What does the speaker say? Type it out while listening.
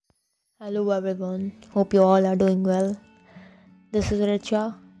Hello everyone, hope you all are doing well. This is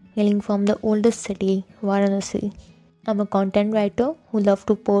Richa, hailing from the oldest city, Varanasi. I'm a content writer who loves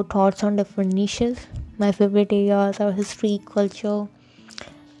to pour thoughts on different niches. My favorite areas are history, culture,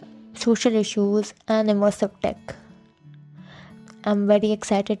 social issues, and immersive tech. I'm very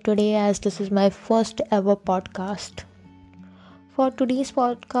excited today as this is my first ever podcast. For today's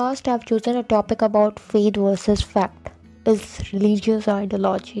podcast, I've chosen a topic about faith versus fact. Is religious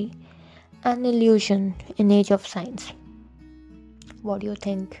ideology an illusion in age of science? What do you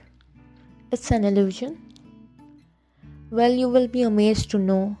think? It's an illusion? Well, you will be amazed to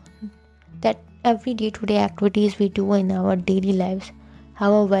know that every day-to-day activities we do in our daily lives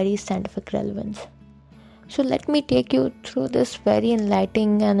have a very scientific relevance. So let me take you through this very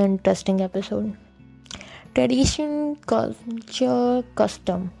enlightening and interesting episode. Tradition, culture,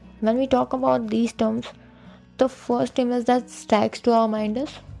 custom. When we talk about these terms, the first image that strikes to our mind is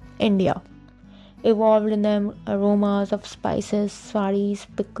India. Evolved in the aromas of spices, saris,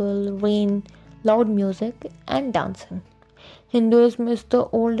 pickle, rain, loud music, and dancing. Hinduism is the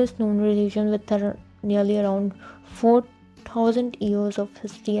oldest known religion with nearly around 4,000 years of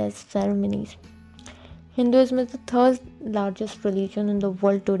history and ceremonies. Hinduism is the third largest religion in the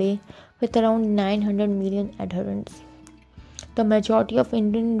world today with around 900 million adherents. The majority of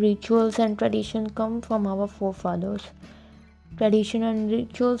Indian rituals and tradition come from our forefathers. Tradition and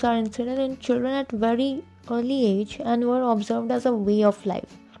rituals are instilled in children at very early age and were observed as a way of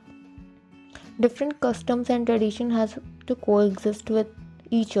life. Different customs and tradition has to coexist with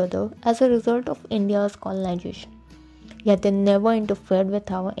each other as a result of India's colonization. Yet they never interfered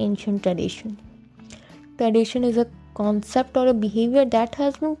with our ancient tradition. Tradition is a concept or a behavior that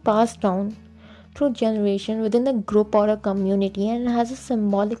has been passed down through generation within a group or a community and has a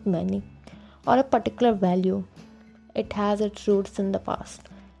symbolic meaning or a particular value. It has its roots in the past.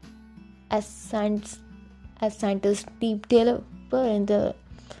 As scientists deep delve in the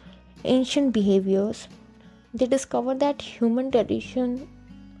ancient behaviors, they discover that human tradition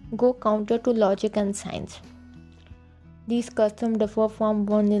go counter to logic and science. These customs differ from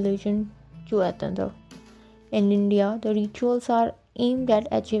one religion to another. In India, the rituals are aimed at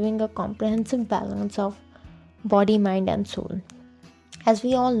achieving a comprehensive balance of body, mind, and soul. As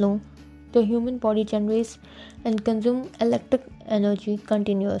we all know, the human body generates and consumes electric energy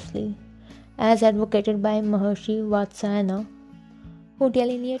continuously, as advocated by Maharishi Vatsyayana, who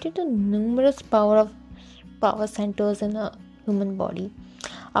delineated the numerous power centers in a human body.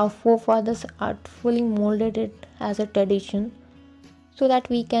 Our forefathers artfully molded it as a tradition so that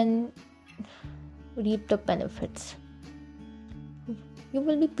we can reap the benefits. You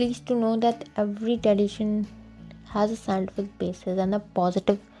will be pleased to know that every tradition has a scientific basis and a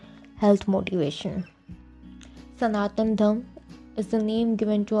positive health motivation. Sanatan Dharma is the name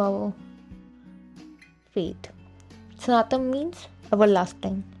given to our faith. Sanatan means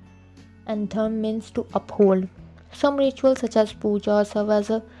everlasting and Dharma means to uphold. Some rituals such as puja serve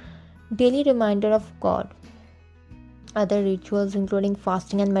as a daily reminder of God. Other rituals including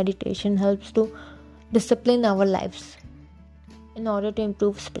fasting and meditation helps to discipline our lives in order to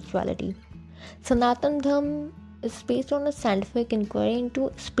improve spirituality. Sanatan Dharma is based on a scientific inquiry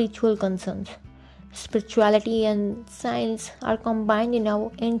into spiritual concerns. Spirituality and science are combined in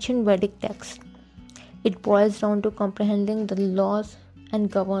our ancient Vedic text. It boils down to comprehending the laws and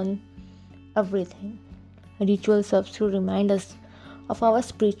govern everything. Ritual serves to remind us of our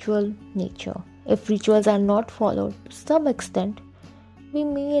spiritual nature. If rituals are not followed to some extent, we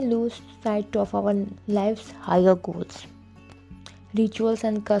may lose sight of our life's higher goals. Rituals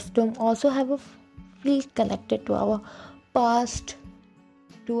and custom also have a feel connected to our past,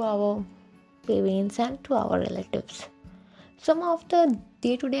 to our parents and to our relatives. Some of the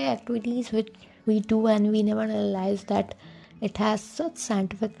day-to-day activities which we do and we never realize that it has such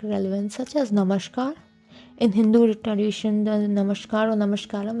scientific relevance, such as Namaskar. In Hindu tradition, the Namaskar or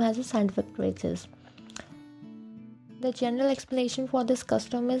Namaskaram has a scientific basis. The general explanation for this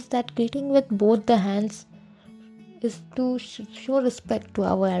custom is that greeting with both the hands is to show respect to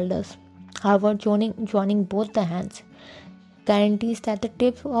our elders. However, joining both the hands guarantees that the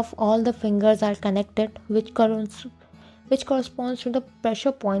tips of all the fingers are connected, which corresponds to the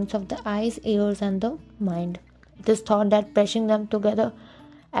pressure points of the eyes, ears, and the mind. It is thought that pressing them together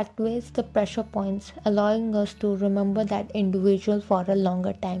activates the pressure points, allowing us to remember that individual for a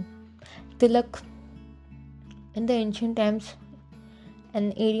longer time. Tilak. In the ancient times,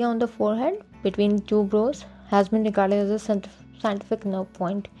 an area on the forehead between two brows has been regarded as a scientific nerve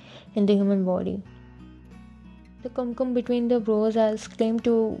point in the human body. The kumkum between the brows is claimed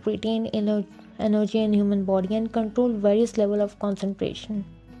to retain energy in human body and control various levels of concentration.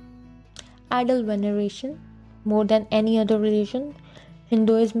 Idol veneration. More than any other religion,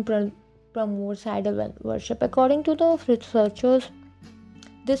 Hinduism promotes idol worship. According to the researchers,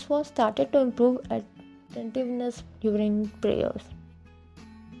 this was started to improve attentiveness during prayers.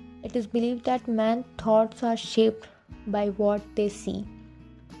 It is believed that man's thoughts are shaped by what they see.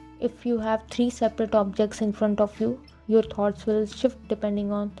 If you have 3 separate objects in front of you, your thoughts will shift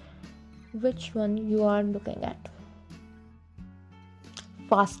depending on which one you are looking at.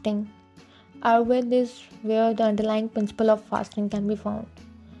 Fasting. Ayurveda is where the underlying principle of fasting can be found.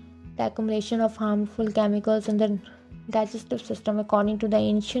 The accumulation of harmful chemicals in the digestive system, according to the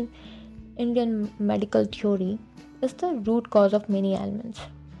ancient Indian medical theory, is the root cause of many ailments.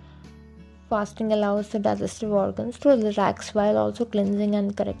 Fasting allows the digestive organs to relax while also cleansing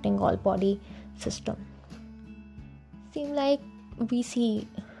and correcting all body system. Seems like we see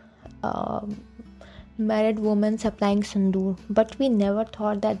married women applying sindoor, but we never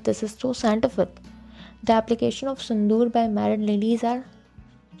thought that this is so scientific. The application of sindoor by married ladies are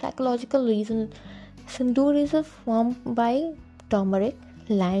psychological reason. Sindoor is formed by turmeric,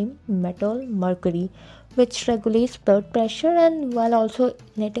 lime, metal, mercury, which regulates blood pressure and while also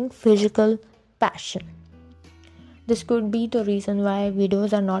igniting physical passion. This could be the reason why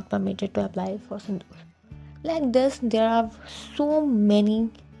widows are not permitted to apply for sindoor. Like this, there are so many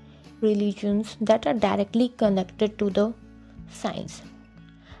religions that are directly connected to the science.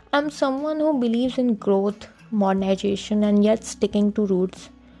 I'm someone who believes in growth, modernization, and yet sticking to roots.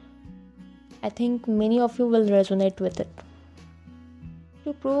 I think many of you will resonate with it.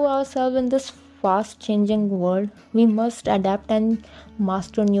 To prove ourselves in this fast changing world, we must adapt and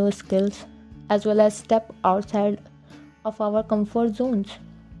master new skills as well as step outside of our comfort zones.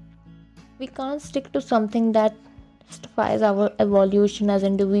 We can't stick to something that justifies our evolution as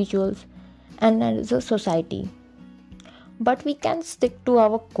individuals and as a society. But we can stick to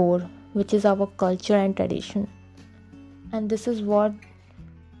our core, which is our culture and tradition. And this is what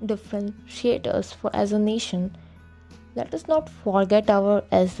differentiates us as a nation. Let us not forget our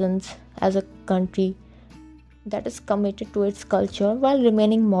essence as a country that is committed to its culture while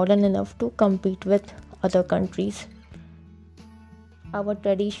remaining modern enough to compete with other countries. Our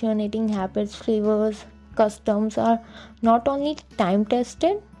tradition, eating habits, flavors, customs are not only time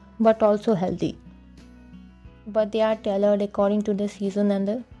tested but also healthy. But they are tailored according to the season and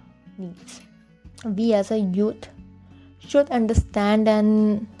the needs. We as a youth should understand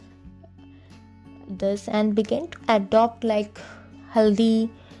and this and begin to adopt like healthy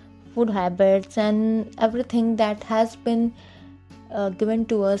food habits and everything that has been given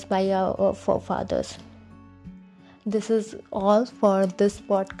to us by our forefathers. This is all for this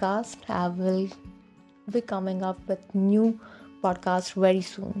podcast. I will be coming up with new podcast very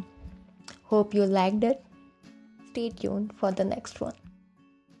soon. Hope you liked it. Stay tuned for the next one.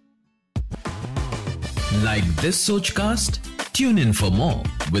 Like this Sochcast? Tune in for more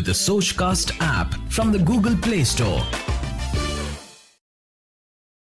with the Sochcast app from the Google Play Store.